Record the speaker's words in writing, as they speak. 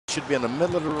should be in the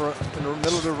middle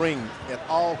of the ring at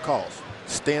all costs.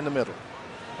 Stay in the middle.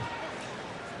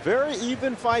 Very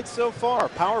even fight so far.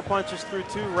 Power punches through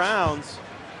 2 rounds.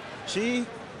 Chi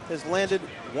has landed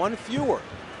 1 fewer.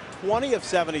 20 of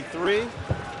 73.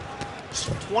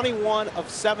 21 of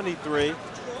 73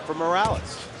 for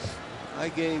Morales. I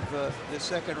gave the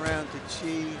second round to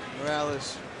Chi.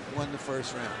 Morales won the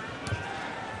first round.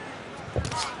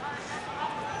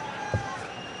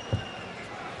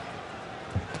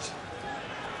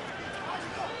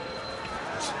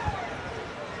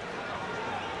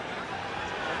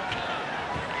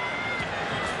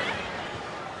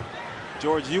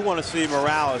 George, you want to see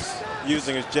Morales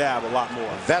using his jab a lot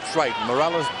more. That's right.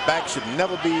 Morales' back should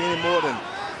never be any more than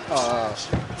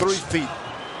 3 feet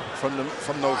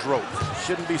from those ropes.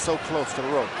 Shouldn't be so close to the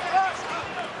rope.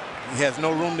 He has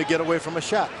no room to get away from a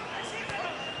shot.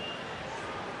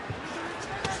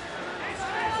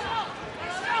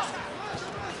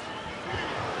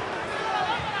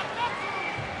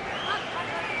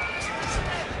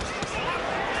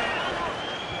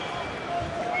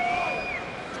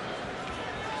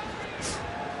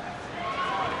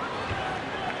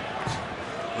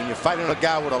 When you're fighting a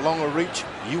guy with a longer reach,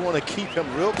 you want to keep him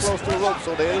real close to the rope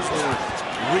so there is no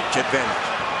reach advantage.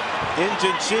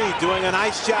 Injun Chi doing a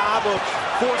nice job of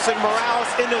forcing Morales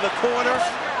into the corner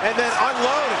and then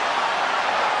unloading.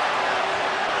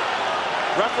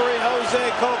 Referee Jose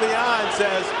Cobian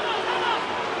says,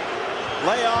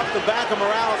 lay off the back of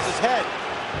Morales' head.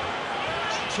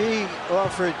 Chi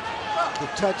offered to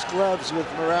touch gloves with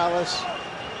Morales.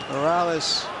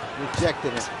 Morales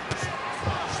rejected it.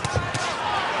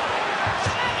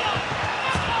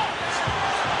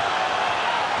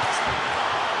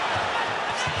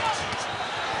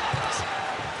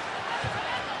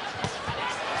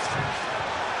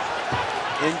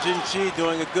 Injun Chi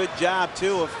doing a good job,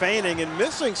 too, of feigning and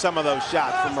missing some of those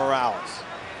shots from Morales.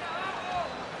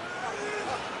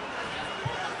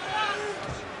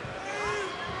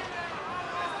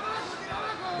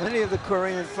 Many of the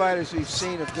Korean fighters we've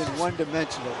seen have been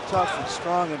one-dimensional, tough and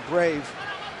strong and brave,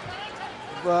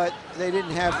 but they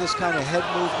didn't have this kind of head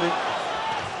movement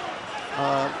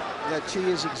that Chi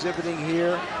is exhibiting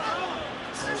here,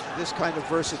 this kind of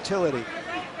versatility.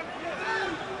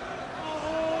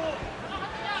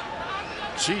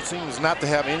 Chi seems not to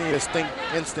have any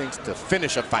instincts to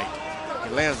finish a fight.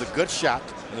 He lands a good shot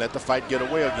and let the fight get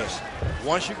away again.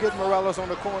 Once you get Morales on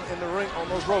the corner in the ring on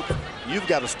those ropes, you've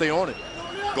got to stay on it.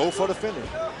 Go for the finish.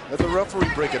 Let the referee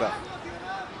break it up.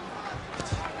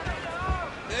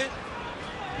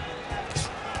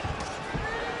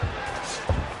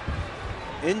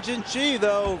 Injun Chi,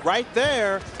 though, right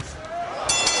there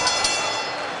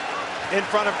in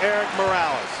front of Erik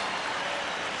Morales.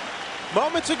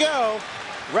 Moments ago,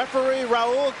 referee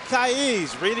Raul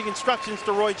Caiz reading instructions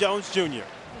to Roy Jones Jr.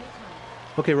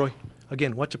 Okay, Roy.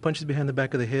 Again, watch your punches behind the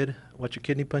back of the head. Watch your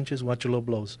kidney punches. Watch your low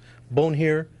blows. Bone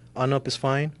here on up is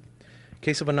fine.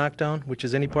 Case of a knockdown, which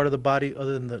is any part of the body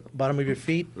other than the bottom of your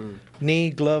feet, knee,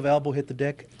 glove, elbow hit the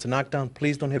deck. It's a knockdown.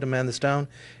 Please don't hit a man that's down.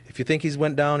 If you think he's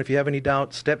went down, if you have any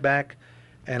doubt, step back,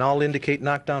 and I'll indicate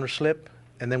knockdown or slip,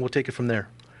 and then we'll take it from there.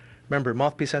 Remember,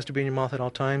 mouthpiece has to be in your mouth at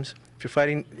all times. If you're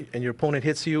fighting and your opponent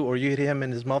hits you or you hit him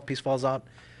and his mouthpiece falls out,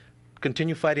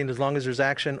 continue fighting as long as there's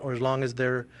action or as long as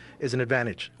there is an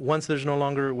advantage. Once there's no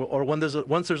longer, or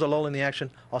once there's a lull in the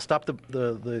action, I'll stop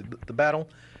the battle,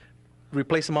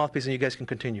 replace the mouthpiece, and you guys can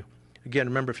continue. Again,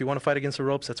 remember, if you want to fight against the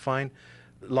ropes, that's fine.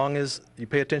 As long as you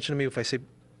pay attention to me, if I say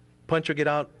punch or get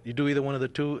out, you do either one of the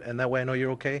two, and that way I know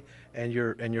you're okay and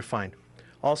you're fine.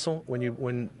 Also,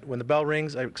 when the bell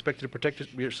rings, I expect you to protect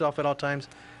yourself at all times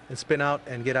and spin out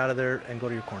and get out of there and go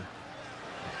to your corner.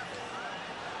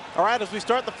 All right, as we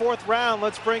start the 4th round,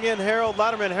 let's bring in Harold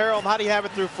Letterman. Harold, how do you have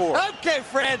it through 4? Okay,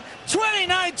 Fred,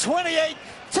 29-28,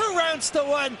 2 rounds to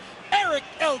 1. Erik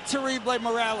El Terrible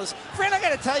Morales. Fred, I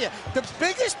got to tell you, the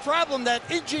biggest problem that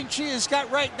Injun Chi has got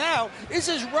right now is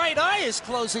his right eye is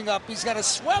closing up. He's got a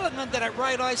swelling under that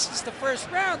right eye since the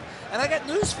 1st round, and I got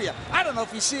news for you. I don't know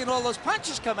if he's seeing all those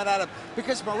punches coming at him,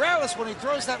 because Morales, when he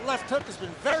throws that left hook, has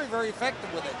been very, very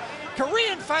effective with it.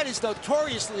 Korean fighters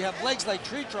notoriously have legs like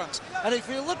tree trunks, and if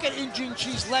you look at Injun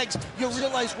Chi's legs, you'll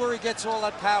realize where he gets all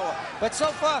that power. But so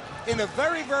far, in a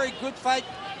very, very good fight,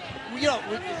 you know,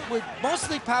 with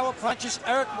mostly power punches,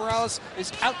 Erik Morales is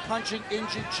out-punching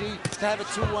Injun Chi to have a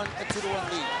 2-1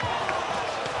 lead.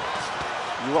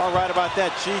 You are right about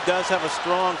that. Chi does have a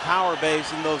strong power base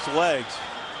in those legs.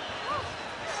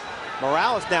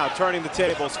 Morales now turning the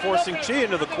tables, forcing Chi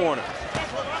into the corner.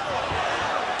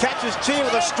 Catches Chi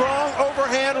with a strong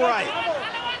overhand right.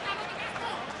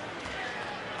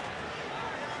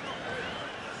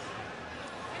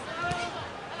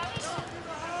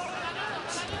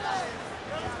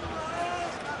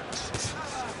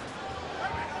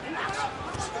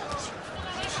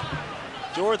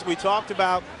 George, we talked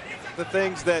about the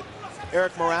things that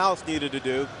Erik Morales needed to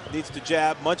do. Needs to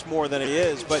jab much more than he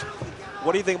is. But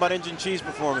what do you think about Injun Chi's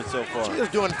performance so far? Chi is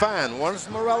doing fine. Once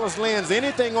Morales lands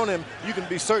anything on him, you can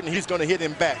be certain he's going to hit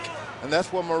him back. And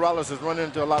that's where Morales has run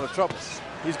into a lot of trouble.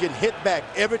 He's getting hit back.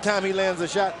 Every time he lands a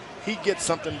shot, he gets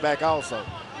something back also.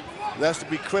 That's to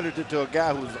be credited to a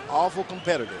guy who's awful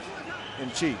competitive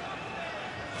in Chi.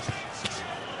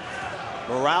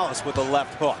 Morales with a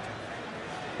left hook.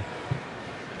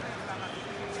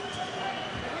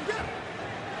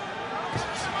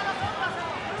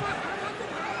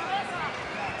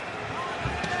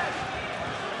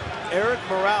 Erik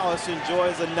Morales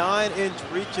enjoys a 9-inch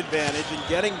reach advantage and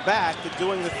getting back to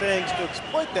doing the things to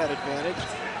exploit that advantage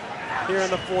here in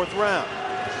the 4th round.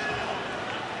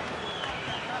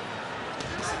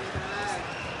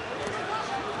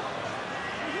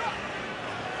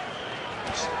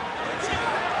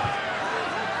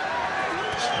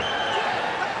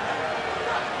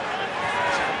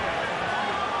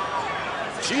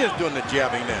 She is doing the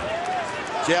jabbing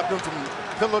now. Jabbed him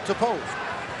from pillar to post.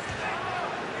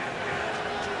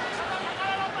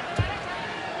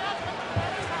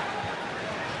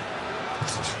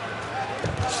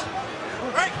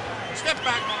 Right, step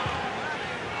back.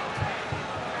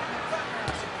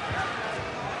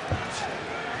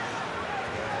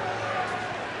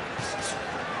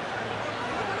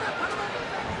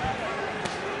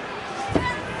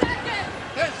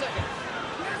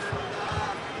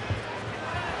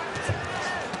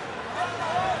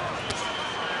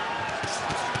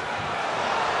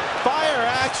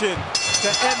 To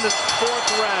end the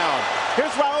 4th round.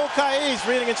 Here's Raul Caiz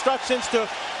reading instructions to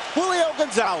Julio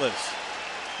Gonzalez.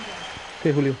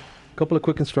 Okay, Julio, a couple of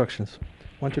quick instructions. I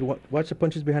want you to watch the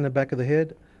punches behind the back of the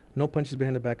head. No punches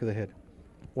behind the back of the head.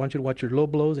 I want you to watch your low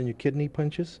blows and your kidney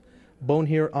punches. Bone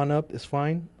here on up is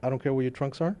fine. I don't care where your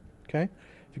trunks are, okay?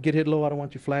 If you get hit low, I don't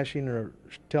want you flashing or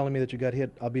telling me that you got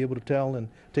hit. I'll be able to tell and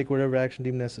take whatever action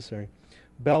deemed necessary.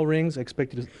 Bell rings, I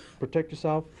expect you to protect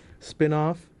yourself, spin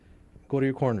off, go to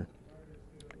your corner.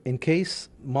 In case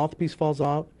mouthpiece falls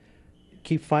out,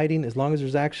 keep fighting. As long as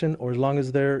there's action or as long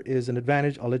as there is an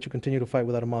advantage, I'll let you continue to fight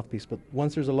without a mouthpiece. But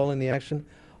once there's a lull in the action,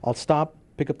 I'll stop,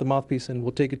 pick up the mouthpiece, and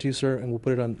we'll take it to you, sir, and we'll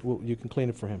put it on. You can clean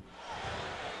it for him.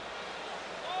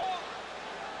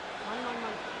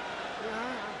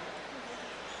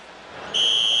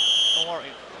 Don't worry.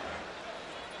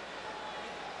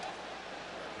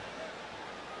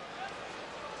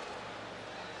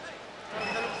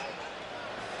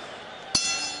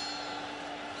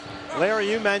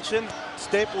 Larry, you mentioned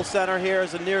Staples Center here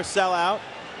is a near sellout.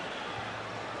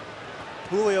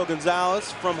 Julio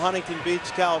Gonzalez from Huntington Beach,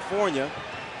 California.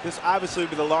 This obviously would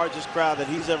be the largest crowd that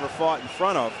he's ever fought in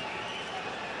front of.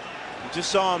 You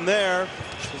just saw him there.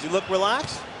 Does he look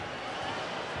relaxed?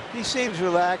 He seems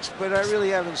relaxed, but I really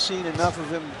haven't seen enough of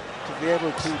him to be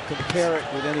able to compare it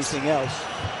with anything else.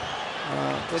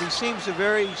 But he seems a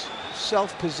very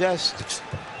self-possessed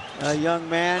young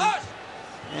man,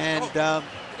 and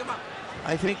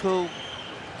I think he'll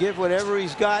give whatever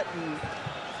he's got and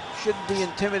shouldn't be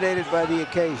intimidated by the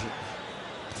occasion.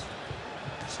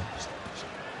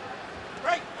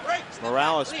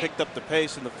 Morales picked up the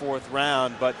pace in the 4th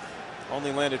round, but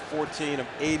only landed 14 of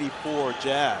 84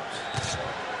 jabs.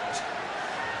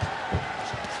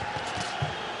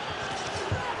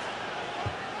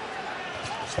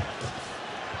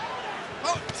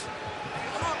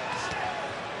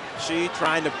 Chi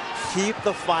trying to keep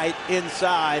the fight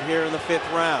inside here in the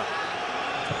 5th round.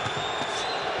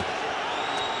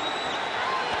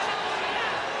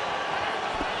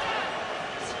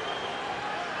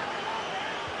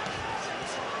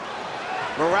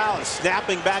 Morales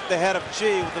snapping back the head of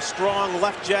Chi with a strong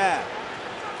left jab.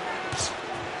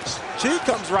 Chi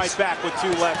comes right back with 2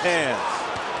 left hands.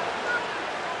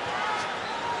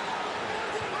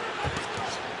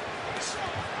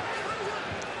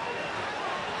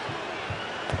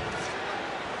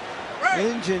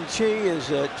 Injun Chi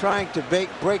is trying to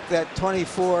break that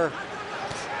 24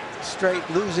 straight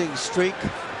losing streak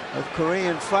of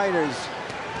Korean fighters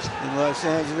in Los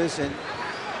Angeles, and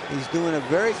he's doing a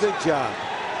very good job.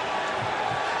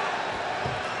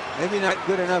 Maybe not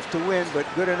good enough to win, but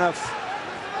good enough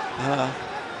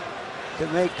to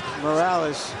make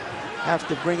Morales have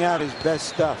to bring out his best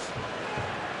stuff.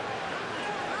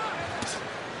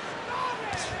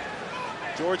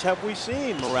 George, have we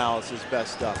seen Morales'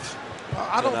 best stuff?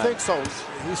 I don't think so.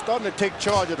 He's starting to take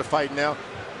charge of the fight now,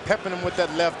 pepping him with that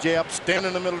left jab, standing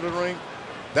in the middle of the ring.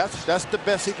 That's the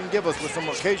best he can give us with some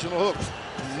occasional hooks.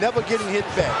 Never getting hit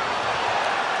back.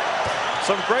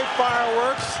 Some great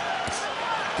fireworks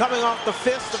coming off the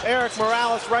fist of Erik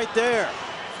Morales right there.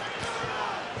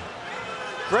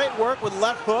 Great work with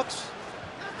left hooks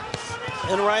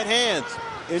and right hands.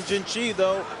 Chi,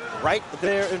 though, right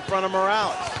there in front of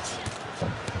Morales.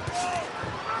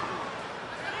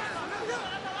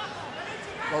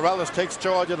 Morales takes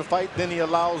charge of the fight, then he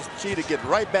allows Chi to get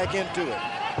right back into it.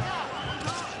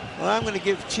 Well, I'm going to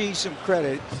give Chi some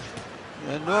credit.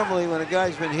 Normally, when a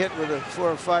guy's been hit with a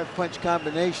 4 or 5 punch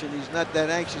combination, he's not that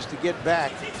anxious to get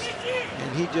back,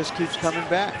 and he just keeps coming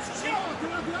back.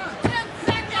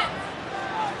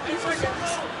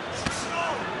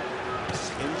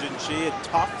 Chi, a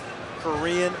tough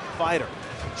Korean fighter.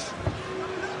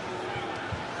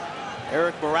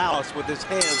 Erik Morales with his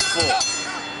hands full.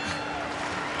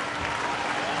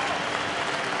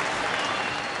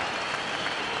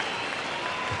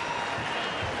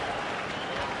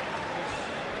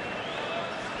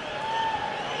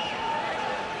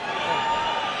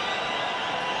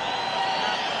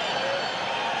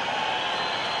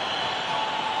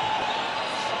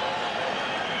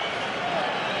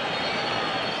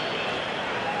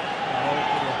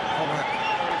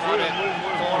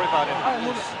 Don't worry about it.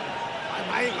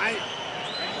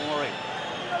 Don't worry.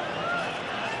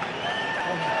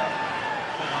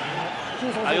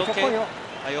 Are you okay?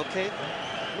 Are you okay?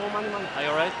 Are you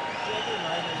alright?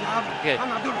 Okay.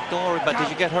 Don't worry about it. Did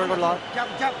you get hurt a lot?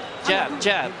 Jab,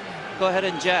 jab. Go ahead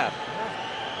and jab.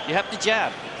 You have to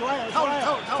jab.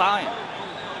 Fine.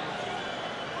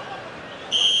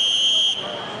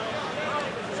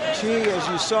 Chi, as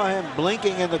you saw him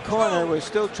blinking in the corner, was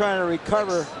still trying to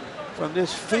recover from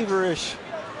this feverish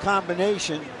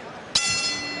combination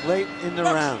late in the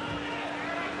round.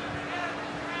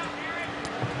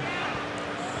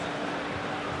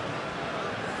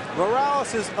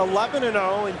 Morales is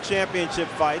 11-0 in championship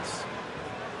fights.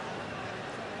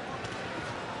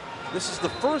 This is the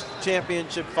first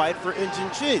championship fight for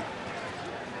Chi.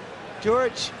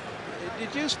 George,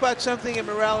 did you spot something in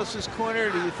Morales'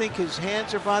 corner? Do you think his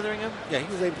hands are bothering him? Yeah,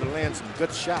 he was able to land some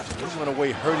good shots. He went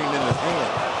away hurting in his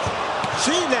hand.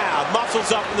 Chi now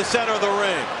muscles up in the center of the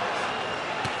ring.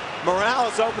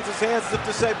 Morales opens his hands as if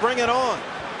to say, bring it on.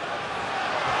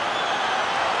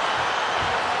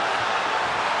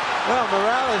 Well,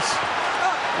 Morales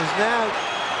is now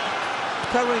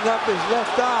covering up his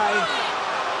left eye.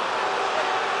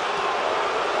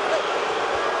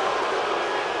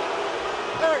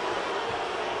 Erik,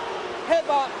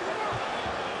 headbutt.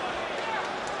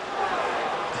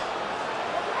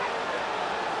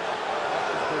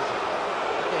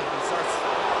 Okay, he starts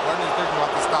learning to think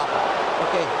about the stopper.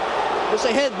 Okay, it's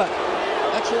a headbutt.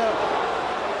 That's it.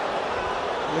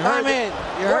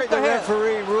 You heard the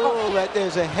referee rule that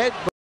there's a headbutt.